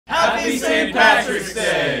Happy St. Patrick's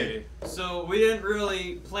Day! So we didn't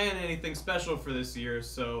really plan anything special for this year,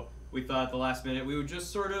 so we thought at the last minute we would just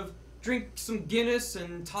sort of drink some Guinness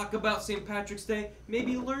and talk about St. Patrick's Day,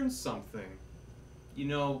 maybe learn something. You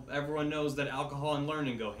know, everyone knows that alcohol and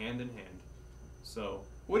learning go hand in hand. So,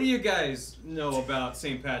 what do you guys know about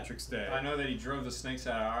St. Patrick's Day? I know that he drove the snakes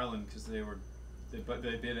out of Ireland because they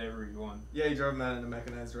bit everyone. Yeah, he drove him out in a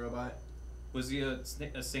mechanized robot. Was he a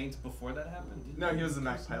saint before that happened? No, he was a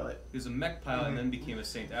mech pilot. He was a mech pilot and then became a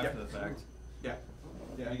saint after the fact. Yeah.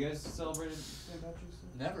 Have you guys celebrated St. Patrick's Day?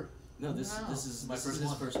 Never. No, this is my first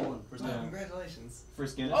one. First time. Congratulations.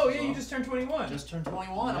 First Guinness? Oh yeah, you just turned 21. Just turned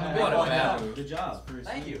 21. Yeah. I'm a big boy now. Good job.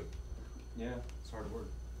 Thank you. Yeah, it's hard work.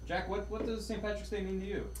 Jack, what does St. Patrick's Day mean to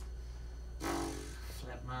you?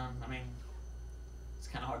 Flip, man. I mean, it's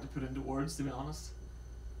kind of hard to put into words, to be honest.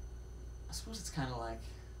 I suppose it's kind of like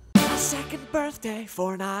a second birthday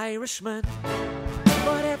for an Irishman,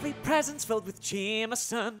 but every present's filled with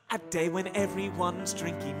Jameson. A day when everyone's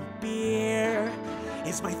drinking beer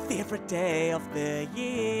is my favorite day of the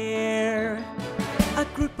year. A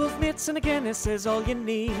group of mates and a Guinness is all you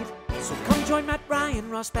need. So come join Matt, Ryan,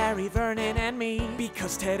 Ross, Barry, Vernon and me,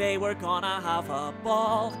 because today we're gonna have a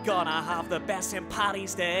ball. Gonna have the best St.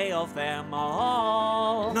 Paddy's Day of them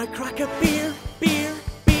all. Now crack a beer, beer,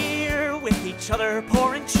 beer with each other,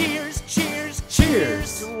 pouring cheers, cheers,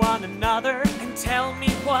 cheers to one another. And tell me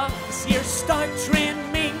what this year's Stout Train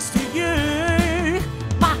means to you.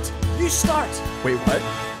 Matt, you start. Wait, what?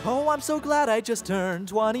 Oh, I'm so glad I just turned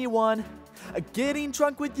 21. Getting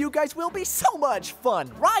drunk with you guys will be so much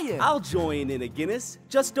fun. Ryan! I'll join in a Guinness,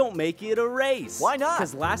 just don't make it a race. Why not?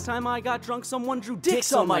 Because last time I got drunk, someone drew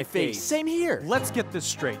dicks on my face. Same here. Let's get this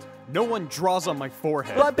straight. No one draws on my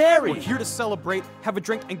forehead. But Barry! We're here to celebrate, have a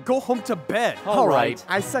drink, and go home to bed. All right.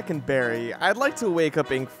 I second Barry. I'd like to wake up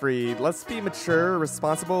ink-free. Let's be mature,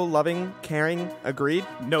 responsible, loving, caring. Agreed?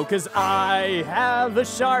 No, cause I have a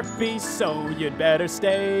Sharpie, so you'd better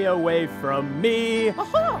stay away from me.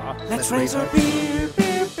 Aha! Let's raise our beer,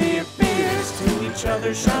 beer, beer, beers to each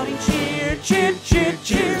other, shouting cheer, cheer, cheer,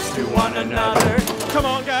 cheers to one another. Come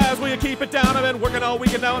on, guys, will you keep it down? I've been working all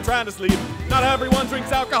week and now I'm trying to sleep. Not everyone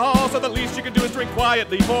drinks alcohol, so the least you can do is drink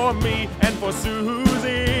quietly for me and for Susie.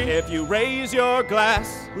 If you raise your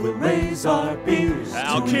glass, we'll raise our beers.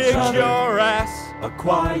 I'll kick your ass. A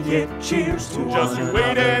quiet cheers to just one you wait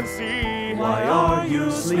another. and see. Why are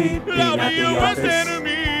you sleeping I'll at be the your worst office?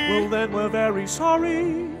 enemy. Well, then we're very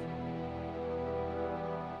sorry.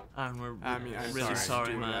 we're I'm really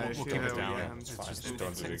sorry, man. We'll keep it down. Yeah, It's fine, just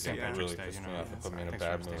don't do it again. That really pissed me off and put me in a Thanks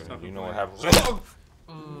bad for mood. understanding. You know what happens.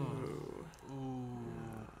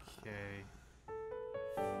 Okay.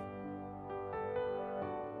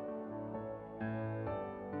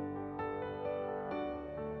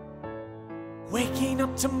 Waking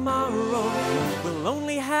up tomorrow, we'll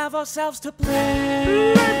only have ourselves to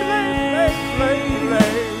play.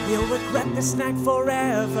 We'll regret this night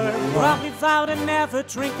forever. Probably vow to never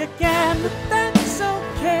drink again, but that's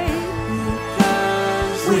okay,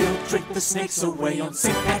 because we'll drink the snakes away on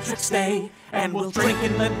St. Patrick's Day, and we'll drink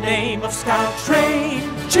in the name of Stout Train.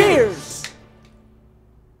 Cheers!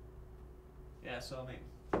 Yeah, so I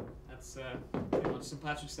mean, that's pretty much St.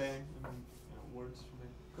 Patrick's Day and words from me.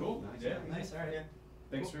 Cool. Nice. Yeah. Nice. All right. Yeah.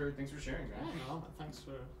 Thanks for sharing, guys. Yeah, no, thanks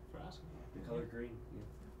for asking. The color green. Yeah.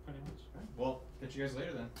 Pretty much. Right. Well, catch you guys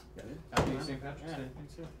later then. Yeah. Happy St. Patrick's Day.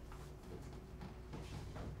 Thanks too.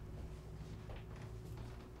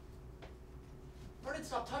 Vernon,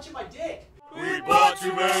 stop touching my dick! We bought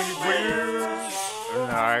too many beers.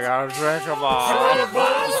 And I gotta drink them all.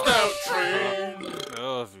 Stout Train. I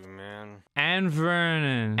love you, man. And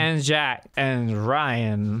Vernon. And Jack. And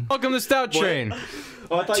Ryan. Welcome to Stout Train.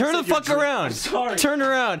 Turn the fuck around. Turn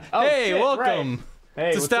around. Oh, hey, shit, welcome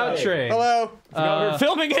Hey, to Stout Train. Hello. we're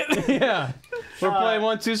filming it. Yeah. We're playing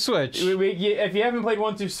 1-2 switch. If you haven't played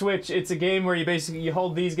 1-2 switch, it's a game where you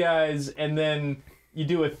hold these guys and then you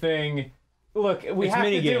do a thing. Look, we It's have to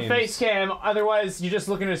do mini-games. face cam, otherwise you're just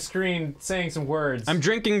looking at a screen saying some words. I'm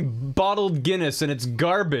drinking bottled Guinness and it's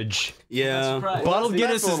garbage. Yeah. Bottled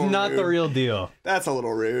Guinness that's a is little not the rude. real deal. That's a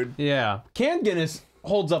little rude. Yeah. Canned Guinness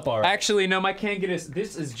holds up alright. Actually, no, my can Guinness.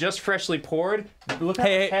 This is just freshly poured. Look how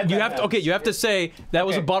Hey, head you that have to. has. Okay, you have to say that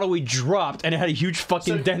was a Okay. bottle we dropped and it had a huge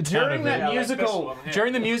fucking So dent out during of that it. musical,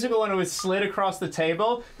 during the musical when it was slid across the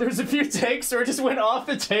table, there was a few takes where it just went off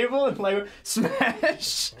the table and like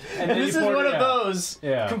smash. And then this you is poured one it of out. those,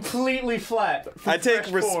 Yeah. completely flat. I take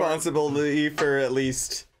fresh pour. responsibility for at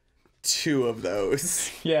least 2 of those.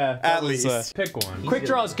 Yeah, that At was, least. Pick one. Quick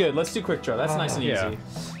draw is good. Let's do quick draw. That's nice and yeah. easy.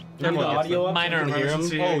 Turn the audio up. Minor so we can hear 'em.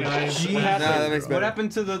 emergency. Oh, guys. gee. Nah, that makes What better.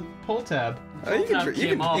 happened to the pull tab?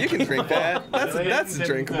 Oh, you can drink that. That's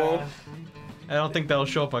drinkable. I don't think that'll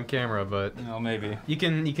show up on camera, but no, maybe you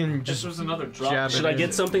can just. This was another drop. Jab Should I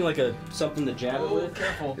get something like something to jab it with?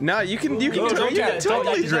 Careful. No, you can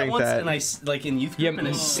totally drink that. And I like in youth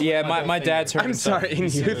group. Yeah, my dad's heard. I'm sorry, in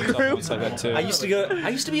youth group. Like that too. I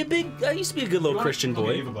used to be a good little Christian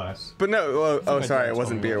boy. But no, oh sorry, it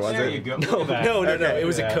wasn't beer, was There it? you go. No, it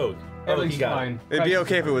was a Coke. Oh, he got it. It'd be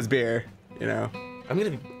okay if it was beer, you know. I'm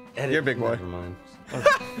gonna be. You're a big boy. Never mind.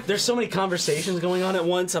 There's so many conversations going on at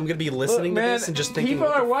once. I'm gonna be listening to this and just thinking. People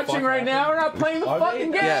are watching right now. We're not playing the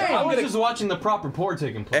fucking game. Yeah. I was just watching the proper pour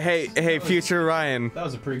taking place. Hey, future Ryan. That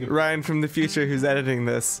was a pretty good. Ryan from the future who's editing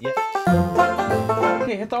this. Yeah.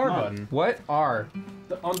 Okay, hit the R button. What R?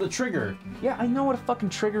 On the trigger. Yeah, I know what a fucking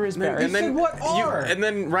trigger is, Barry. And then what R? And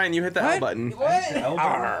then Ryan, you hit the L button. What?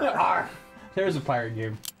 R. There's a pirate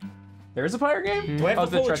game. There's a pirate game? Do I have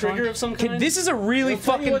to pull a trigger of some kind? This is a really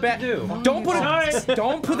fucking bad. Don't put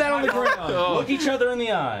that on the ground. Look each other in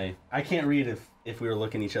the eye. I can't read if we were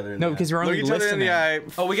looking each other in the eye. No, because you're only Look each other in the eye.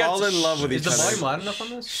 Oh, we got fall in love with each Is the other. volume loud enough on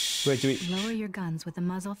this? Wait, do we? Lower your guns with the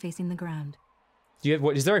muzzle facing the ground. Do you have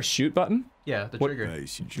what? Is there a shoot button? Yeah, the What- trigger.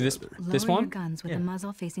 This Lower your one? guns with the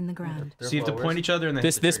muzzle facing the ground. So you have to point each other and then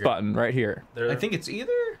This hit the trigger. button right here. I think it's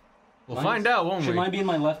either. We'll find out, won't we? Should mine be in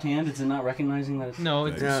my left hand? Is it not recognizing that it's... No,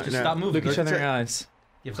 it's just no. stop moving. Look each other in the eyes.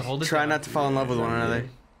 You have to hold it. Try down. not to fall in love with one another.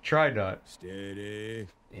 Try not. Steady.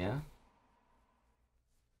 Yeah?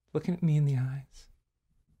 Looking at me in the eyes.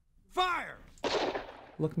 Fire!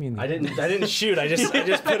 Look me in the I eyes. didn't shoot. I just put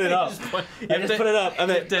it up. I just put it up. I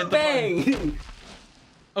mean, bang!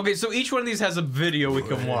 Okay, so each one of these has a video we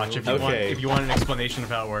can watch if you want an explanation of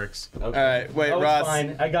how it works. Okay. All right, wait, Oh, Ross.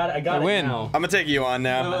 fine. I got it win. now. I'm gonna take you on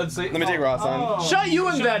now. Let's see. Let me take Ross on. Shut you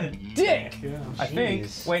in that dick! I think.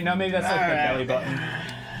 Wait, no, maybe that's like the belly button.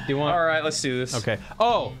 Do you want? All right, let's do this. Okay.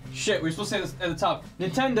 Oh shit! We were supposed to say this at the top.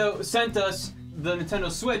 Nintendo sent us the Nintendo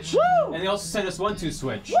Switch, and they also sent us 1-2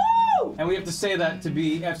 Switch. Woo! And we have to say that to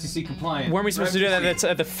be FCC compliant. Weren't we supposed to do that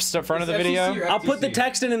at the front of the video? I'll put the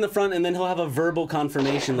text in the front, and then he'll have a verbal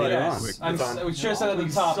confirmation later on. We should have said at the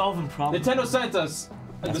top. Solving problems. Nintendo sent us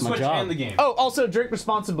the my Switch job. and the game. Oh, also drink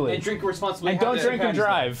responsibly. And drink responsibly. And don't drink and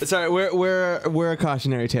drive. Sorry, we're a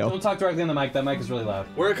cautionary tale. Don't talk directly on the mic. That mic is really loud.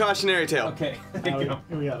 We're a cautionary tale. Okay. There you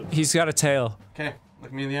go. He's got a tail. Okay,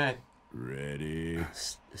 look me in the eye. Ready.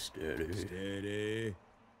 Steady. Steady.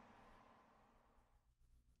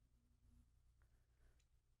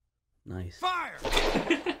 Nice. Fire!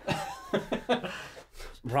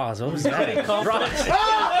 Roz, what was that? Roz.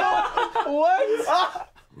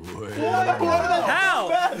 What?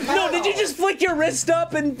 How? No, did you just flick your wrist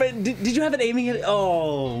up and did you have it aiming at?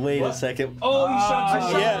 Oh, wait a second. Oh, you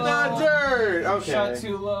shot too low. Not dirt. Okay. Shot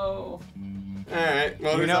too low. All right.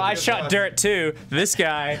 Well, You who's know, up I against shot Ross? dirt too. This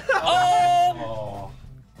guy. Oh.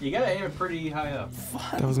 You gotta aim it pretty high up.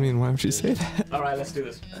 That was mean. Why would you say that? All right, let's do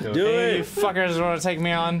this. Do Hey, you it. fuckers want to take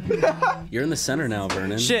me on? You're in the center now,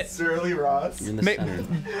 Vernon. Shit. Surly Ross. You're in the Ma-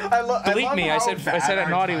 center. Delete me. I said a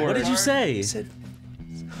naughty word. What did you say?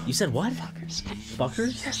 You said what? Fuckers.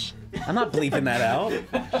 Fuckers? Yes. I'm not bleeping that out.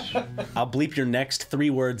 I'll bleep your next 3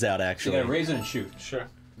 words out, You actually. gotta raise it and shoot. Sure.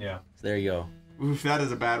 Yeah. There you go. Oof, that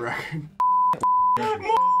is a bad record.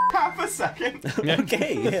 Half a second.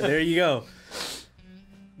 Okay, yeah, there you go.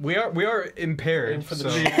 We are impaired, so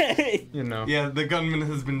you know. Yeah, the gunman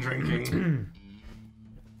has been drinking.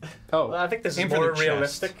 Oh, I think this Aim is for more the chest.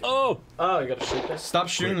 realistic. oh. Oh, you gotta shoot this. Stop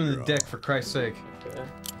shooting in the dick, for Christ's sake. Okay.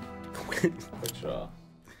 Which,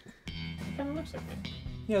 kind of looks like me.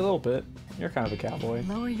 Yeah, a little bit. You're kind of a cowboy.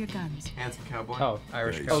 Lower your guns. Handsome cowboy. Oh,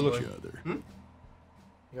 Irish Face cowboy. each other. You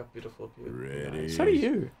got beautiful, Ready. So do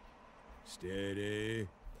you. Steady.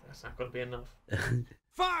 That's not gonna be enough.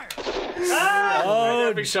 Fire!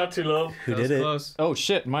 Oh, Big shot too low. who That was did it? close. Oh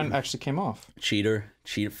shit, mine actually came off. Cheater.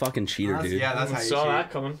 Fucking cheater, dude. Yeah, that's how you Saw cheat.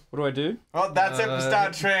 that coming. What do I do? Well, that's it for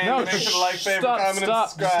Star Train. no, Make sure to like, favorite, stop, comment, and stop,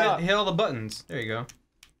 subscribe. Hit all the buttons. There you go.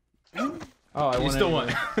 Oh, I You won still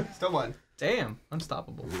anyway. won. Still won. Damn,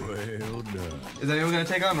 unstoppable. Well done. Is anyone gonna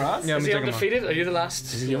take on Ross? Yeah, Is he undefeated? Are you the last?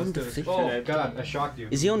 Is he undefeated? Oh god, I shocked you.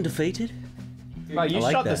 Is he undefeated? Oh, you I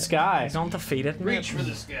like shot the that. sky. He's undefeated. Reach for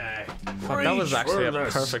this guy. Fuck, that was actually a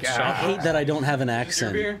perfect I shot. hate that I don't have an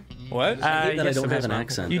accent. Beer? What? I hate that I don't have an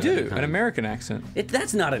accent. You at the do, time. an American accent.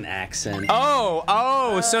 That's not an accent.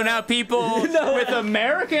 Oh, so now people with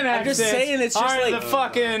American accents just saying, it's just are like- the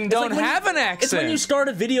fucking don't like when- have an accent. It's when you start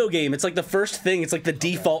a video game. It's like the first thing. It's like the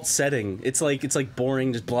default setting. It's like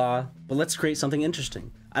boring, just blah but let's create something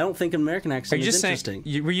interesting. I don't think an American Are accent you is just interesting.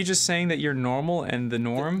 saying? Were you just saying that you're normal and the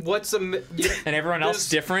norm? What's and everyone else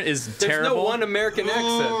different is terrible? There's no one American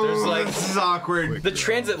accent. There's like this is awkward. The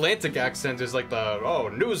transatlantic accent is like the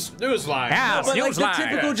newsline. Yeah, but like the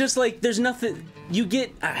typical, just like there's nothing you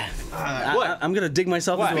get. What? I'm gonna dig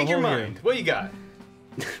myself into a Speak your hole mind. What you got?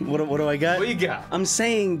 What do I got? What you got? I'm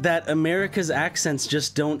saying that America's accents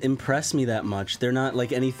just don't impress me that much. They're not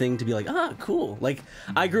like anything to be like, ah, cool. Like,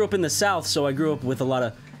 I grew up in the South, so I grew up with a lot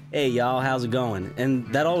of, hey, y'all, how's it going? And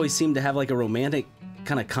that always seemed to have like a romantic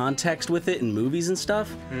kind of context with it in movies and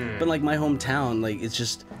stuff. But like my hometown, like it's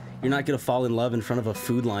just, you're not gonna fall in love in front of a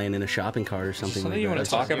Food Lion in a shopping cart or something like that. You want to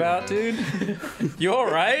talk about, dude? You all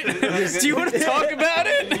right? Do you want to talk about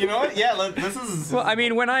it? You know what? Yeah, this is. Well, I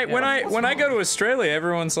mean, when I go to Australia,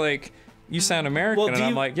 everyone's like, "You sound American," and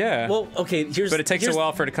I'm like, "Yeah." Well, okay. But it takes a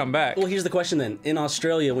while for it to come back. Well, here's the question then. In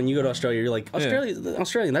Australia, when you go to Australia, you're like,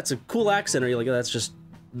 Australian. That's a cool accent, or you're like, oh, that's just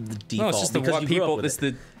the default. No, it's just the because what you grew up people. with It's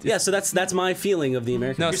it. the. Yeah, so that's my feeling of the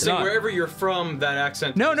American. No, accent. it's not. Wherever you're from, that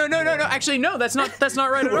accent. No. Actually, no. That's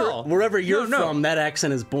not right at all. Wherever you're from, that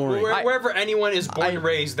accent is boring. Wherever anyone is born and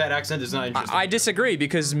raised, that accent is not interesting. I disagree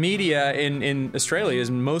because media in Australia is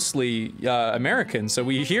mostly American, so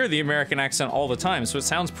we hear the American accent all the time, so it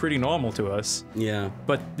sounds pretty normal to us. Yeah.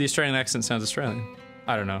 But the Australian accent sounds Australian.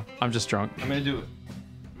 I don't know. I'm just drunk. I'm gonna do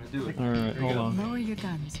it. All right, hold on. Lower your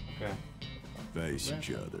guns. Okay. Face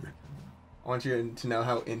each other. I want you to know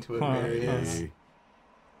how into it Barry is.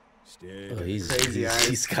 Oh, he's Crazy eyes.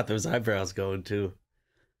 He's got those eyebrows going too.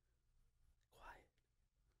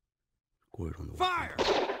 Quiet on the fire.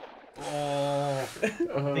 I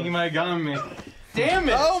think he might have gotten me. Damn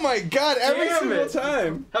it! Oh my god, every Damn single it.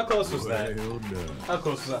 time. How close was that? How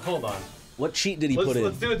close was that? Hold on. What cheat did he put in?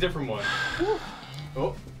 Let's do a different one.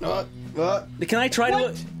 Oh. Can I try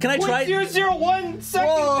to? Can I try? 0.001 seconds.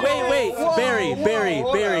 Whoa, wait, Whoa,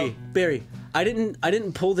 Barry. I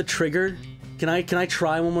didn't pull the trigger. Can I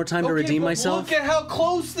try one more time to redeem myself? Look at how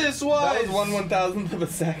close this was. That was 1/1000th of a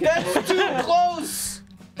second. That's too close.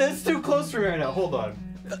 That's too close for me right now. Hold on.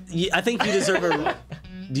 I think you deserve a.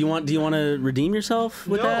 Do you want to redeem yourself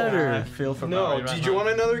with that or? I feel for Did you want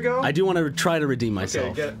another go? I do want to try to redeem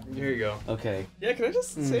myself. Okay, here you go. Okay. Yeah, can I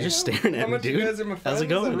just say You're just staring how at me, much dude. you guys are my friends? How's it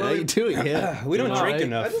going? How you doing? Yeah. We don't drink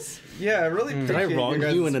enough. I really Did I wrong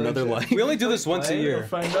you in another life? We only do this once a year.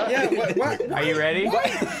 Yeah, what? Are you ready?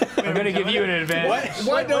 I'm gonna give you an advantage.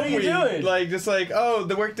 Why don't are you we? doing? Like, just like, oh,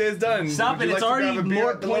 the workday is done. Stop Would it, you it's like to already grab a beer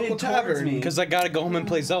more at the pointed local towards tavern? me. Because I gotta go home and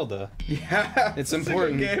play Zelda. Yeah. It's a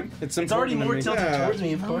important. good game. It's It's already important. more to me. tilted Yeah. towards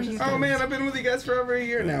me, of course. Oh man, I've been with you guys for over a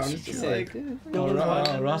year now. I'm just like,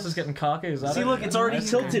 Ross is getting cocky. Is that See, it? look, it's already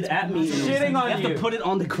tilted at me. Shitting on You have you. to put it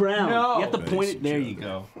on the ground. No. You have to point it. There you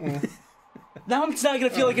go. Now it's not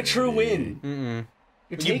gonna feel like a true win. You're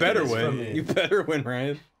You taking better this from win. me. You better win,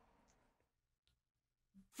 Ryan.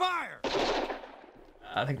 Fire.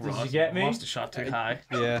 I think Did you get me? lost a shot too high.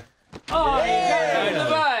 Yeah. Oh, yeah, in the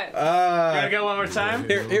butt. Gotta go one more time.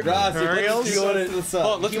 Here, Ross, for reals?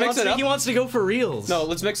 Let's mix it up. He wants to go for reals. No,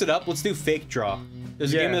 let's mix it up. Let's do fake draw.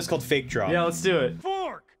 There's a game that's called fake draw. Yeah, let's do it.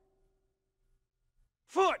 Fork.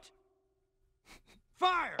 Foot.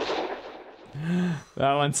 Fire.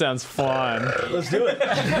 That one sounds fun. Let's do it.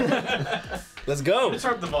 Let's go. Just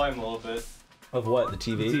turn up the volume a little bit. Of what? The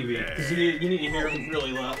TV? Because you need to hear it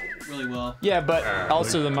really well. Yeah, but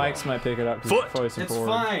also the mics might pick it up. 'cause Foot. it's voice and It's forward.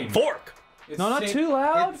 fine. Fork. No, not too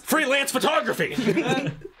loud. Freelance photography.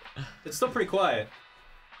 It's still pretty quiet.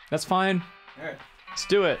 That's fine. Alright. Let's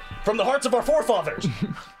do it. From the hearts of our forefathers.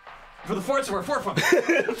 For the forts of our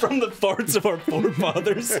forefathers. From the farts of our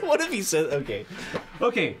forefathers. What if he said? Okay.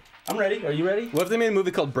 Okay. I'm ready. Are you ready? What if they made a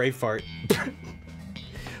movie called Braveheart?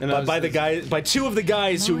 By two of the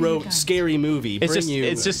guys who wrote Scary Movie.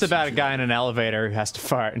 It's just about a guy in an elevator who has to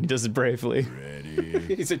fart and he does it bravely.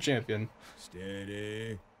 Ready. He's a champion.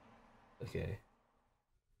 Steady. Okay.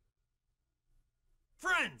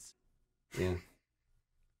 Friends. Yeah.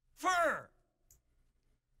 Fur.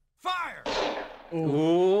 Fire.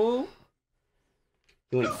 Ooh.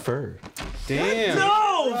 You went fur. Damn.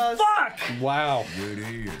 No! Fuck! Wow. Good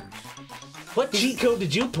ears. What cheat code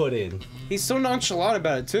did you put in? He's so nonchalant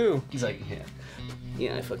about it too. He's like, yeah.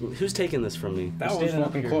 Yeah, I fucking. Who's taking this from me? That was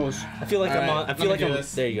fucking close. I feel like I'm Alright, on. I feel like I'm.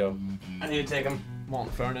 this. There you go. I need to take him.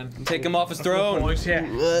 Won't phone in. Take him off his throne.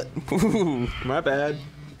 Yeah. Ooh, my bad.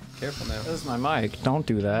 Careful now. This is my mic. Don't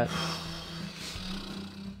do that.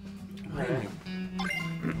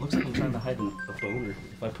 Looks like I'm trying to hide a boner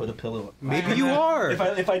if I put a pillow up. Maybe you are.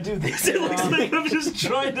 If I do this, it looks like I'm just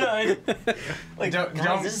trying to hide. Like,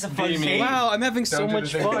 guys, this is a fun game. Wow, I'm having so Don't do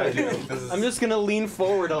much the thing fun. that I do. This is- I'm just gonna lean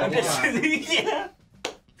forward a lot. Yeah.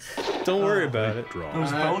 Don't worry about it.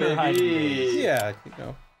 Those boner hiding days. Yeah, you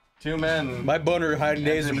know. 2 men. My boner hiding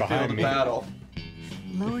days are in the behind field me. of battle.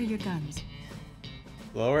 Lower your guns.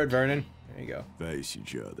 Lower it, Vernon. There you go. Face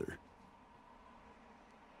each other.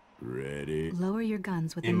 Ready. Lower your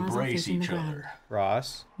guns with the muzzle facing the ground.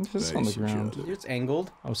 Ross. It's on the ground. It's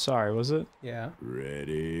angled. Oh, sorry, was it? Yeah.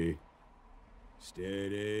 Ready.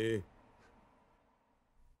 Steady.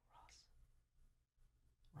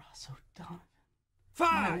 Ross O'Donovan.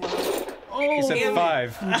 5! He said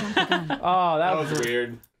 5. Oh, that was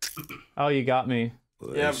weird. Oh, you got me.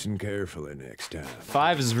 Listen carefully next time.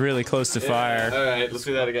 5 is really close to fire. Alright, let's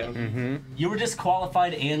do that again. Mm-hmm. You were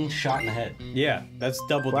disqualified and shot in the head. Yeah, that's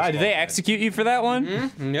double. Wow, did they execute you for that one?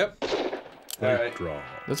 Mm-hmm. Yep. Alright.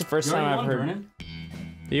 That's the first You time already I've won, heard. Vernon.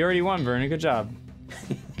 You already won, Vernon. Good job.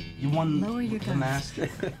 You won Lower your the guns. master.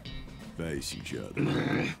 Face each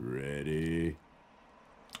other. Ready.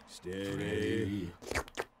 Steady.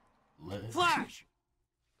 Flash!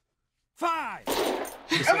 5!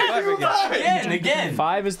 Again.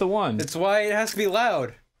 5 is the one. That's why it has to be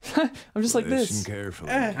loud. I'm just like Listen this.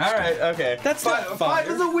 carefully. Alright, okay. That's not Five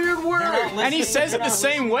is a weird word. And he says it the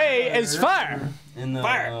same way as fire. In the,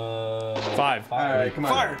 Fire. 5. Alright, come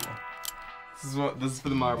on. Fire. This is for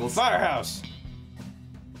the marbles. Firehouse.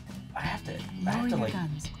 I have to Lower your like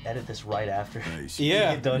guns. edit this right after.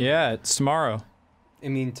 Yeah. Get done. Yeah, it's tomorrow. I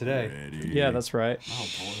mean today. Ready. Yeah, that's right. Oh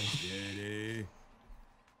boy. Steady.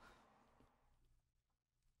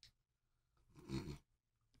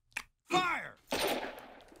 Fire!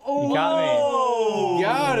 You got me.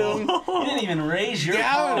 Got him. You didn't even raise your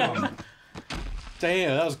Got palm.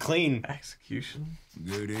 Damn, that was clean. Execution.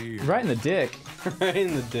 Good ear. Right in the dick. Right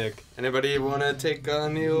in the dick. Anybody want to take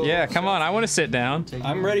on the Yeah, come on. I want to sit down.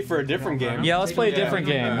 I'm ready for a different game. Yeah, let's play a different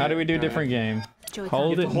game. How do we do a different game?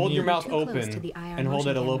 Hold it. Hold your mouth Too close open to the IR and hold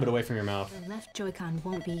it a motion little bit camera. away from your mouth. The left Joy-Con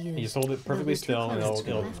won't be used. You just hold it perfectly still and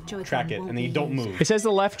it'll track it, and then you don't move. It says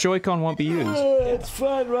the left Joy-Con won't be used. It's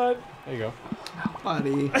fun, right? There you go.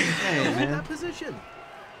 buddy. Hey, Hold man. that position.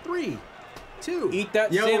 3, 2. Eat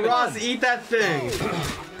that Yo, sandwich. Ross, eat that thing.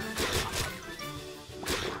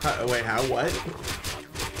 Wait, how? What?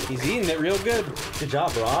 He's eating it real good. Good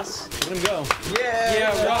job, Ross. Let him go.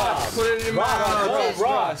 Yeah, Ross. Put it in my mouth. Go,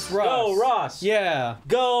 Ross. Go, Ross. Yeah.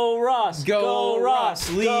 Go, Ross. Go, Ross.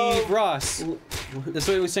 Leave Go. Ross. That's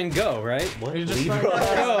the way we saying go, right? What? Leave Ross.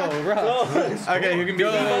 Go, Ross. Okay, who can Go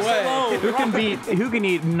away. Who can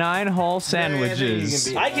eat 9 whole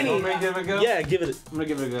sandwiches? I can eat. Give it a go? Yeah, give it. I'm gonna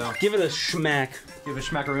give it a go. Give it a schmack. Give it a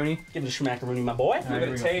schmackaroony. Give it a schmackaroony, my boy. Give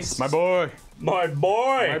it a taste. My boy. My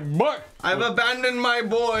boy. boy. I've abandoned my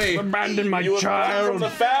boy. Abandoned my You have come from the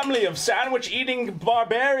family of sandwich-eating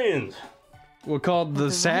barbarians. We're called the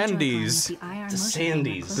Sandies. The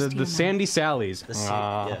Sandies. The Sandy Sallies. The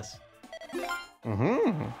yes.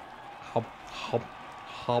 Mm-hmm. Hop, hop,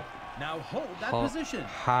 hop. Now hold that Hop. position.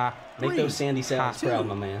 Ha. Make those Sandy Sallies Two. proud,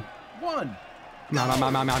 my man. 1. How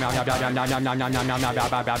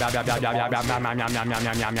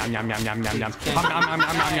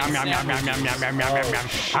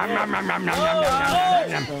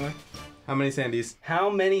many sandies? How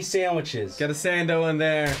many sandwiches? Get a sando in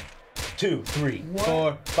there. 2, 3,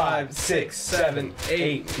 4, 5, 6, 7,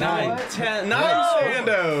 8, 9, 10. 9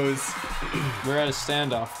 sandos. We're at a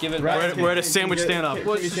standoff. Give it. We're at a sandwich standoff.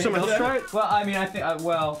 What, someone else try Well, I mean, I think,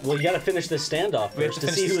 well... Well, you gotta finish this standoff We have first to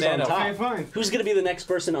to see finish who's the on standoff. top. Okay, fine. Who's gonna be the next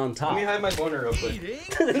person on top? Let me hide my boner real quick.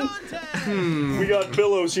 We got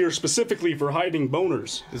pillows here specifically for hiding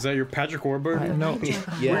boners. Is that your Patrick Warburton? No. We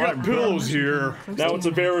got pillows here. Now it's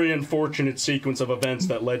a very unfortunate sequence of events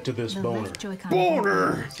that led to this boner.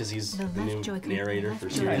 Boner! Because he's The the new left Joy-Con narrator left for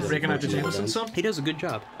Joy-Con. series. Breaking out the unfortunate tables and events. stuff. He does a good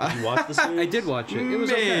job. You watched this? I did watch it. It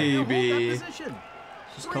was okay. Maybe. Position.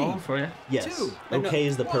 Just calling for you. Yes. 2. Okay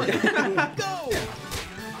is the perfect. Go.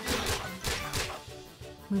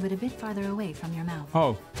 Move it a bit farther away from your mouth.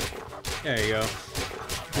 Oh. There you go.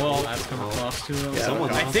 Well, That's come across to them.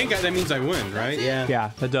 I think that means I win, right? Yeah.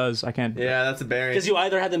 Yeah, that does. I can't. Yeah, that's a berry. Because you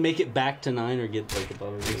either had to make it back to 9 or get like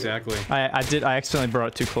above it. Exactly. I did. I accidentally brought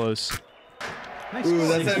it too close. Ooh,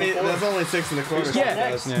 that's only 6 1/4.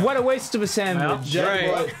 Yeah. What a waste of a sandwich.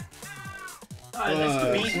 Right.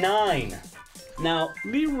 Beat 9. Now,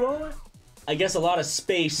 Leroy. I guess a lot of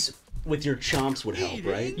space with your chomps would help,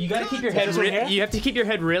 right? You gotta keep your head. You have to keep your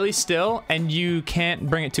head really still, and you can't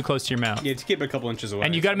bring it too close to your mouth. Yeah, to keep it a couple inches away.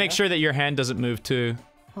 And you gotta make sure that your hand doesn't move too.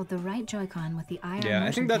 Hold the right Joy-Con with the IR Yeah, I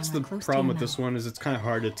motion think that's the camera close to problem your with this mouth. one is it's kind of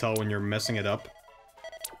hard to tell when you're messing it up.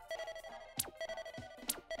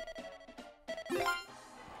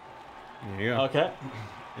 There you go. Okay.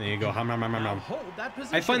 And then you go hum hum hum hum hum. Hold that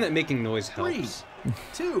position. I find that making noise helps. 3,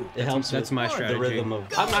 2. It helps. That's my strategy. The rhythm of.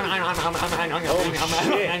 Oh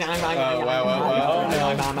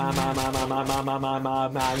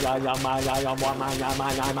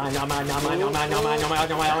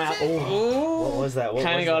What was that? What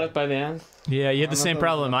Kind was of got that? it by the end. Yeah, you had the same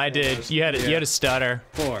problem I did. You had a stutter.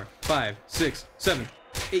 4, 5, 6, 7,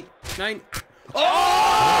 8, 9.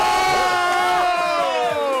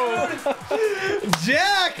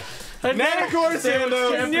 Jack! Manicore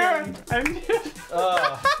Sandos!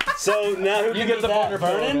 So now who You get the that?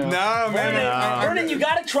 butterfly. Vernon? No, man. Vernon, you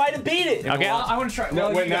gotta try to beat it. Okay. I want to try.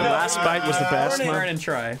 No, wait, no. Last bite was the best. Vernon. Learn and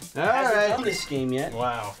try. Hasn't done this game yet.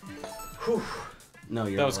 Wow. No,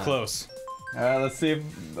 you're That was allowed. close. Let's see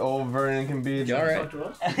if old Vernon can be the... Alright.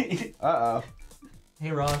 Uh-oh.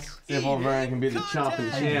 Hey, Ross. See if old Vernon can be the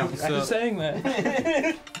chomping champ. I'm just saying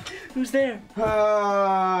that. Who's there?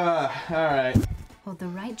 Alright. Hold the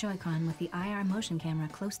right Joy-Con with the IR motion camera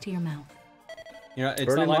close to your mouth. You know, it's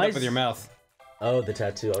Vernon not lined lies. up with your mouth. Oh, the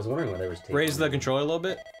tattoo. I was wondering why there was tape. Raise the controller a little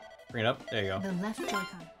bit. Bring it up. There you go. The left Joy-Con.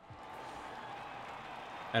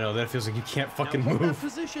 I know, that feels like you can't fucking Hold that move.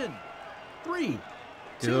 position. 3,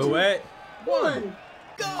 Do it. 1.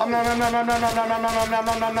 That's a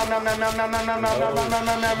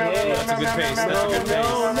good pace. That's a good pace.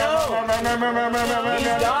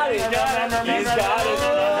 He's got it. He's got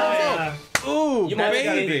it. Ooh, You might have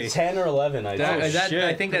got baby. it 10 or 11. I think.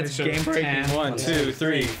 I think that's game breaking. 1, 2,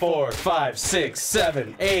 3, 4, 5, 6,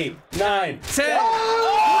 7, 8, 9, 10.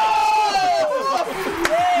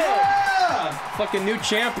 Yeah! Fucking new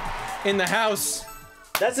champ in the house.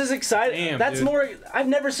 That's as excited. Damn, That's dude. more. I've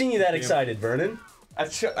never seen you that excited, Vernon. I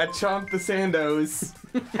chomped the Sandos.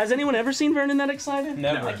 Has anyone ever seen Vernon that excited?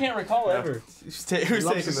 Never. I can't recall ever. Who's He taking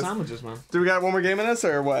loves the this? sandwiches, man. Do we got one more game in us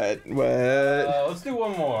or what? What? Let's do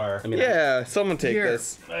one more. I mean, Yeah, someone take Here.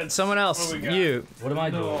 this. Someone else. You. what am I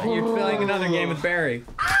doing? You're playing another game with Barry.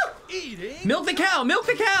 Milk the cow! Milk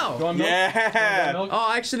the cow! Go on, milk. Yeah. Milk.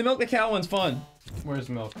 Oh, actually, the milk the cow one's fun. Where's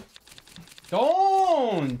milk?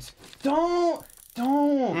 Don't!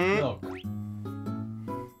 Milk.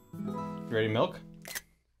 You ready, milk?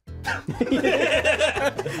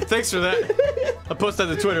 Thanks for that. I'll post that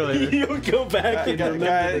to Twitter later. You go back and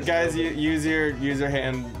remember this. Guys, use your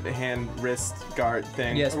hand wrist guard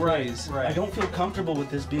thing. Yes, please. I don't feel comfortable with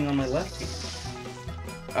this being on my left hand.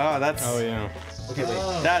 Oh, that's. Oh yeah. Okay,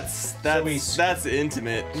 wait. That's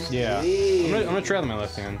intimate. Yeah. I'm gonna try with my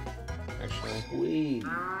left hand. Actually. Sweet.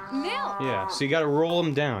 Milk! Yeah. So you gotta roll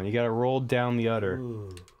them down. You gotta roll down the udder. Ooh.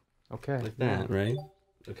 Okay. Like that, right?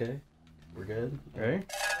 Okay. We're good. Ready?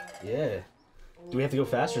 Yeah. Do we have to go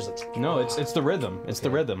faster? Is it... No, it's the rhythm. It's the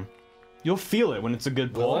rhythm. You'll feel it when it's a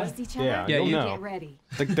good pull. Trust each other? Yeah, Yeah, you'll you know. Get ready.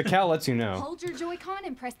 The cow lets you know. Hold your Joy-Con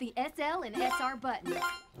and press the SL and SR buttons.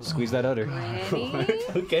 Squeeze that udder. Ready?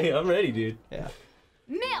 Okay, I'm ready, dude. Yeah.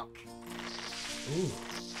 Milk! Ooh.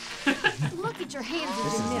 Look at your hands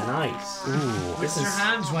This as is you milk. nice. Ooh. With your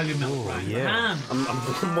hands while you milk, right? Your yeah. hand.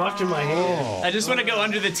 I'm watching my hand. I just want to go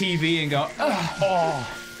under the TV and go, oh.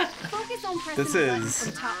 Focus on pressing This the buttons is-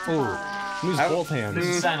 from top to Ooh. bottom. Use both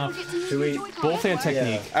hands. Sign off. Forget to use Should your we- Joy-Con Both hand twice.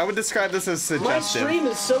 technique. I would describe this as My suggestive. stream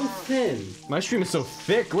is so thin. My stream is so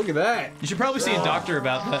thick. Look at that. You should probably see a doctor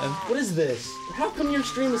about that. What is this? How come your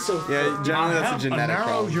stream is so thin? Yeah, generally that's a genetic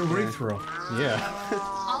problem. urethra. Yeah.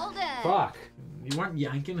 All done. Fuck. You weren't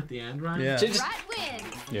yanking at the end, right? Yeah. Just, Right win.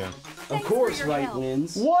 Yeah. of Thanks course, for your right help.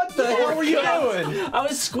 wins. What the hell were you doing? I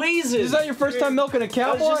was squeezing. Is that your first time milking a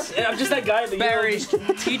cow, boy? I'm just that guy that Barry, you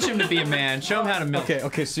know, teach him to be a man. Show him how to milk.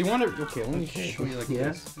 Okay, so you want to... Okay, let me show you like Yeah.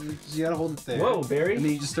 this. You gotta hold it there. Whoa, Barry. And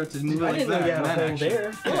then you just start to move it I like didn't know that. you had a That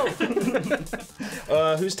hole action.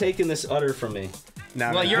 there. Who's taking this udder from me?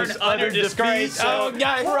 Now, Well, you're an utter disgrace. Oh,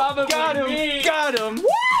 probably got him! me. Got him!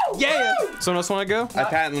 Woo! Yeah! Someone else want to go? I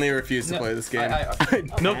patently refuse to play this game.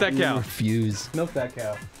 Milk that cow. Refuse. Milk that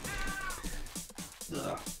cow.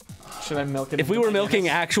 Should I milk it? If we were milking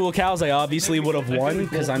actual cows, I obviously would have won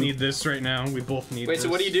because I I'm. need this right now. We both need Wait, this. so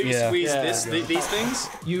what do you do? You Yeah. squeeze Yeah. these things?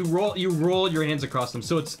 You roll your hands across them.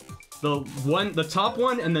 So it's the top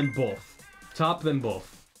one and then both. Top then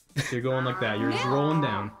both. So you're going like that. You're just rolling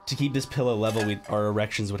down. To keep this pillow level, our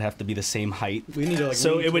erections would have to be the same height. We need to like.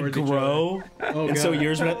 So lean it would towards each grow, other. Oh, and so God.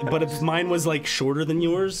 yours would. But if mine was like shorter than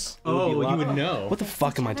yours, it would be a lot- you would know. What the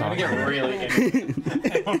fuck am I talking Get about? really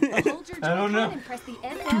Hold your I don't know. Joy-Con and press the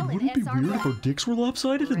SL and SR buttons. dicks were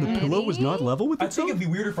lopsided and the pillow was not level with it'd be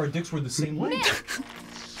weird if our dicks were the same length.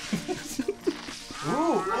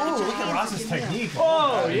 Ooh, look at Ross's technique.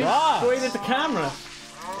 Oh, yeah. Straight at the camera.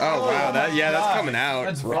 Oh wow, that's coming out.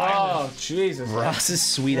 That's Oh Jesus. Ross's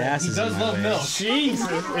sweet ass He is does in my love way. milk. Jesus.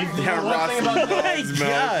 Yeah, Ross Oh my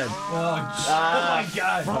god. Oh my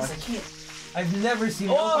god. Ross, I can't. I've never seen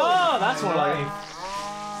milk. Oh, that's what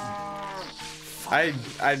I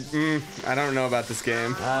don't know about this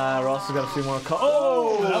game. Ross has got a few more calls.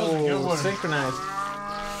 Oh, that was a good one. Synchronized.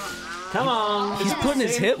 Come on. He's putting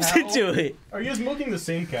his hips into it. Are you guys milking the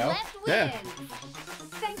same cow? Left win. Yeah.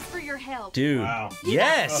 Thanks for your help. Dude. Wow.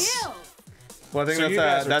 Yes. Kill. Well, I think So you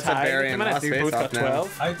guys that's are a tied. Barry and Come on, Ross you both face-off got now.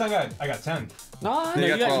 12. I thought I got 10. No,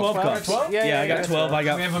 You got 12 cups. 12? Yeah, I got 12. I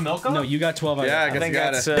got. We have a milk off? No, you got 12. Yeah, I got.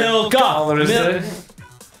 guess you got it. Milk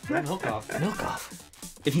off. Milk off. Milk off.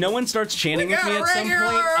 If no one starts chanting with me at some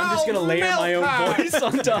point, I'm just gonna layer my own voice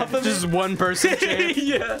on top of Just one person chant.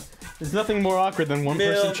 Yeah. There's nothing more awkward than one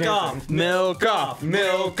person Milk chanting. off. Milk off,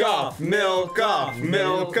 milk off, milk off,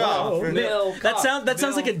 milk off. That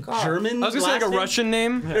sounds like a German. I was gonna say like a last name. Russian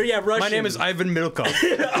name. Or, yeah, Russian. My name is Ivan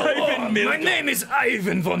Milkov. My name is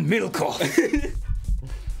Ivan von Milkov.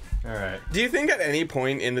 Alright. Do you think at any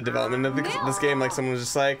point in the development of this game, like someone was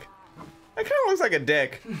just like, that kind of looks like a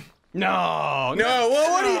dick? No. No,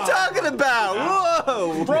 well, what are you talking about?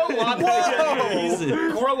 Whoa! Grow up.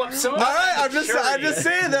 Whoa! Grow up. So All right, I'm just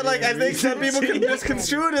saying that, like, I think some people can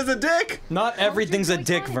misconstrue it as a dick. Not everything's a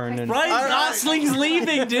dick, Vernon. Ryan Gosling's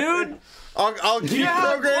leaving, dude. I'll keep how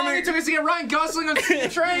long it programming. took us to get Ryan Gosling on the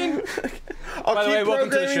train. I'll By the way, keep welcome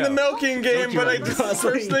to the programming show. the milking game, but I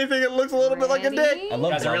personally think it looks a little bit like a dick. I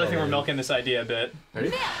love Guys, I really think we're milking this idea a bit.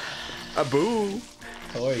 A boo.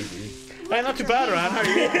 How are you, dude? Hey, not too bad, Ryan. How are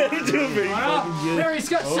you? I'm doing very fucking good. Barry's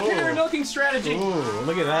got superior milking strategy. Ooh,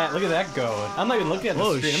 look at that. Look at that going. I'm not even looking at the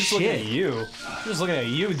Oh, screen. I'm just looking at shit. you. I'm just looking at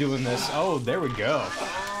you doing this. Oh, there we go.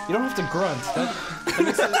 You don't have to grunt. That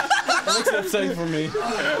makes it upsetting for me.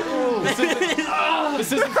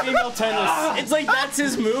 This isn't female tennis. It's like that's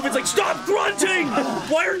his move. It's like stop grunting.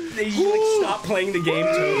 Why are they like stop playing the game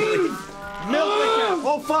totally? Milk the cow.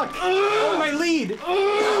 Oh fuck. Oh my lead.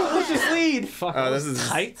 What's this lead? Fuck. Oh, this is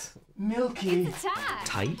tight. Milky. It's a tie.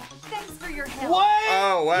 Tight. Thanks for your help. What?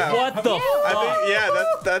 Oh wow. What the fuck? I think, yeah,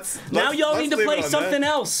 that's. Now y'all let's need to leave it play on something that.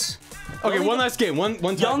 else. Okay, one last game. One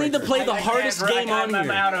Y'all need to tiebreaker. play the hardest game on I'm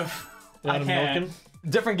here. out of. I can't.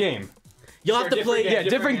 Different game. You'll have to play Yeah,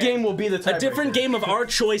 different game will be the tiebreaker. a different game of our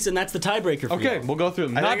choice, and that's the tiebreaker for Okay, you. we'll go through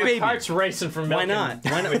them. I Not think it's baby. Heart's racing from Why milking.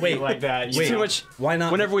 not? Why not? with Wait. you like that. Too much. Why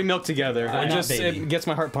not? Whenever we milk together, Why it not just baby? it gets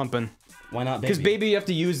my heart pumping. Why not, baby? Because baby, you have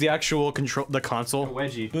to use the actual control, the console.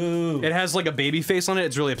 Wedgie. Boo. It has like a baby face on it.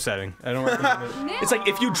 It's really upsetting. I don't recommend it. It's like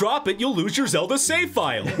if you drop it, you'll lose your Zelda save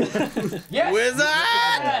file. Yes.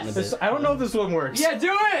 Wizard! This- I don't know if this one works. Yeah,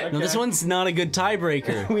 do it. No, this one's not a good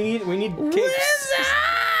tiebreaker. We need cakes.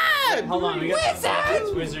 Hold on, we got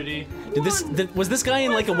it's wizardy. Was this guy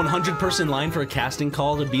in like a 100-person line for a casting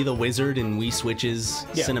call to be the wizard in Wii Switch's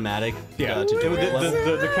cinematic? Yeah, tutorial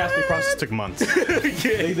level? the casting process took months.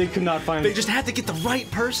 They could not find. They just had to get the right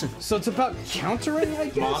person. So it's about countering, I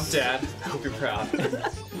guess. Mom, Dad, hope you're proud.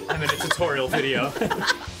 I'm in a tutorial video.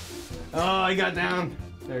 Oh, I got down.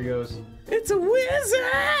 There he goes. It's a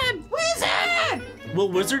wizard! Wizard! Will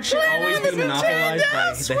wizard shit always be monopolized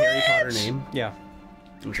by the Harry Potter name? Yeah.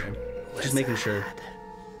 Okay. Just making sure.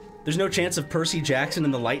 There's no chance of Percy Jackson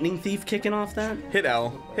and the Lightning Thief kicking off that? Hit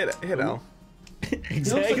L. Hit L.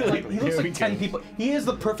 Exactly. He looks like 10 people. He is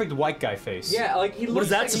the perfect white guy face. Yeah, like he looks What is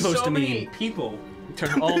that like supposed so to many mean? people.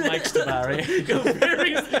 Turn all mics to Barry.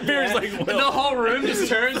 Barry's like, well. The whole room just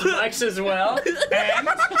turns mics as well. And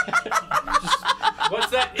what's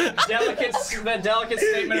that delicate statement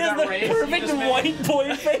He has about the race? perfect white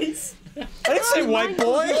boy face. I didn't say white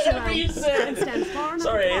boy.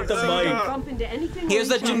 Sorry, I hit the mic. He has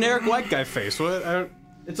that generic white guy face. What?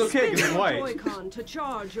 It's okay because he's white. To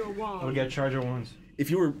charge your wand. I'll get charger ones. If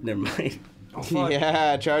you were, never mind. Oh, fuck.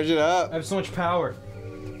 Yeah, charge it up. I have so much power.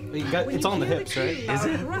 It's all on the hips, right? Is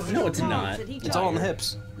it? No, it's not. It's all on the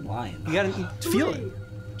hips. Lying. You gotta feel it.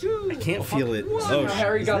 I can't feel it. Oh,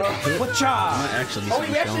 Harry got off. Whatcha? Actually, Oh, we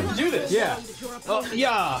actually have to do this. Yeah. Oh,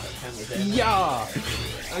 yeah. Yeah.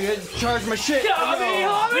 I gotta charge my shit.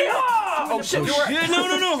 Oh shit! Oh, shit.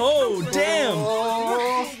 No. Oh, damn.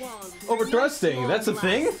 Over thrusting. That's a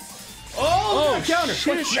thing? Oh, counter.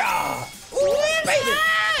 Shit.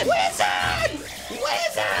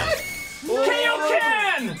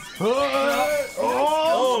 Kaioken!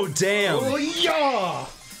 Oh, damn. Oh, yeah.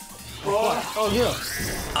 Oh, yeah.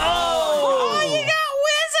 Oh, you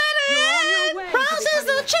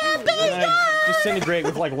And I disintegrate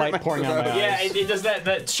with like light pouring out my eyes. Yeah, it does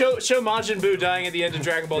that show Majin Buu dying at the end of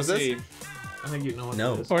Dragon Ball Z. I think you know what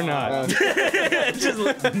No. it is. Or not.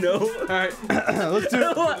 Just no. All right, let's do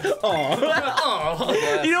it.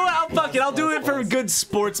 Oh. You know what? Fuck it. I'll do it for good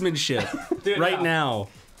sportsmanship. Right now.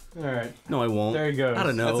 All right. No, I won't. There he goes. I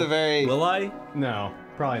don't know. That's a very. Will I? No,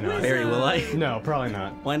 probably not. Barry, will I? No, probably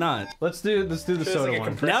not. Why not? Let's do the soda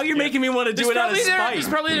one. Now you're making me want to do it out of spite. There's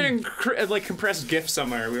probably like compressed GIF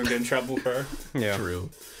somewhere we won't get in trouble for. Yeah. True.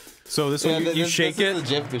 So this one, you shake this it. is the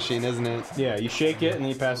GIF machine, isn't it? Yeah, you shake it and then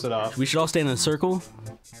you pass it off. We should all stand in a circle.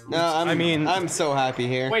 No, I'm so happy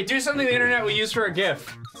here. Wait, do something the internet will use for a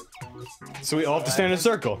GIF. So we all have to stand in a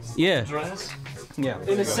circle. Yeah. Yeah.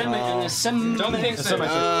 In a semi. Don't think so.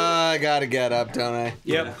 I gotta get up, don't I?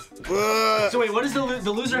 Yep. So wait, what is the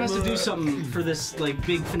loser has to do something for this like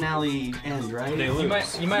big finale end, right? They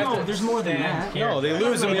lose. You might no, have to there's more than that. No, they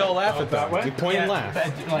lose and we all laugh at them. We point and laugh.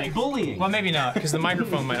 Like bullying. Well, maybe not because the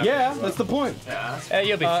microphone might. Yeah, that's the point.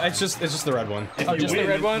 You'll be. It's just the red one. Oh, just the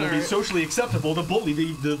red one. It'll be socially acceptable to bully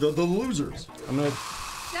the losers. I'm gonna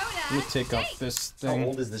take up this thing. How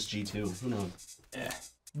old is this G2? Who knows?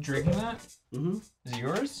 Drinking that? Mm-hmm. Is it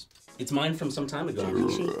yours? It's mine from some time ago.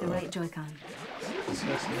 Gently shake the right Joy-Con.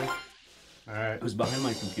 All right. It was behind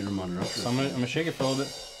my computer monitor. So I'm gonna shake it for a little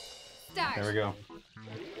bit. Start. There we go.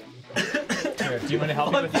 Here, do you want to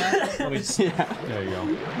help me with that? Let me just... Yeah. There you go.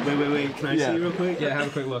 Wait. Can I see real quick? Yeah, have a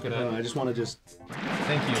quick look at it. I just want to just.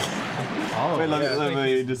 Thank you. Oh, Wait, let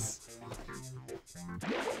me just.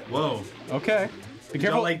 Whoa. Okay. Be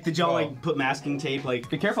careful. Did y'all like put masking tape? Like,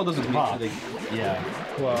 be careful, it doesn't pop. Yeah.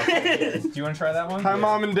 Well. Do you want to try that one? Hi,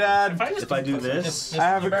 Mom and Dad. If I do this, I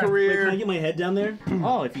have a career. Wait, can I get my head down there?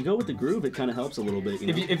 Oh, if you go with the groove, it kind of helps a little bit. You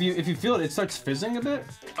know? If you feel it, it starts fizzing a bit.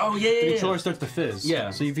 Oh yeah. The controller starts to fizz. Yeah.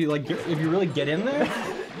 So if you really get in there.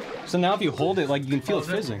 So now if you hold it, like you can feel it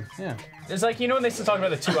fizzing. Yeah. It's like, you know when they used to talk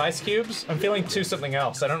about the 2 ice cubes? I'm feeling 2 something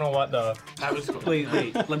else. I don't know what the...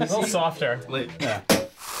 Wait. Let me see. A little softer. Yeah.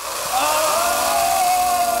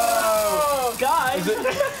 Oh, guys!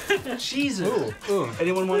 Jesus. Ooh.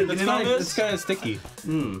 Anyone want to get in on this? It's kind of sticky.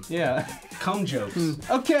 Yeah. Cum jokes.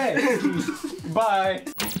 Okay. Bye.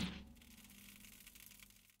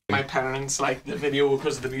 My parents like the video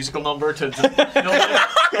because of the musical number to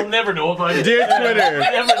they'll never know about it. Dear Twitter,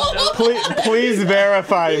 Never know. please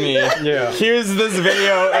verify me. Yeah. Here's this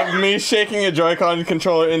video of me shaking a Joy-Con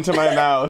controller into my mouth.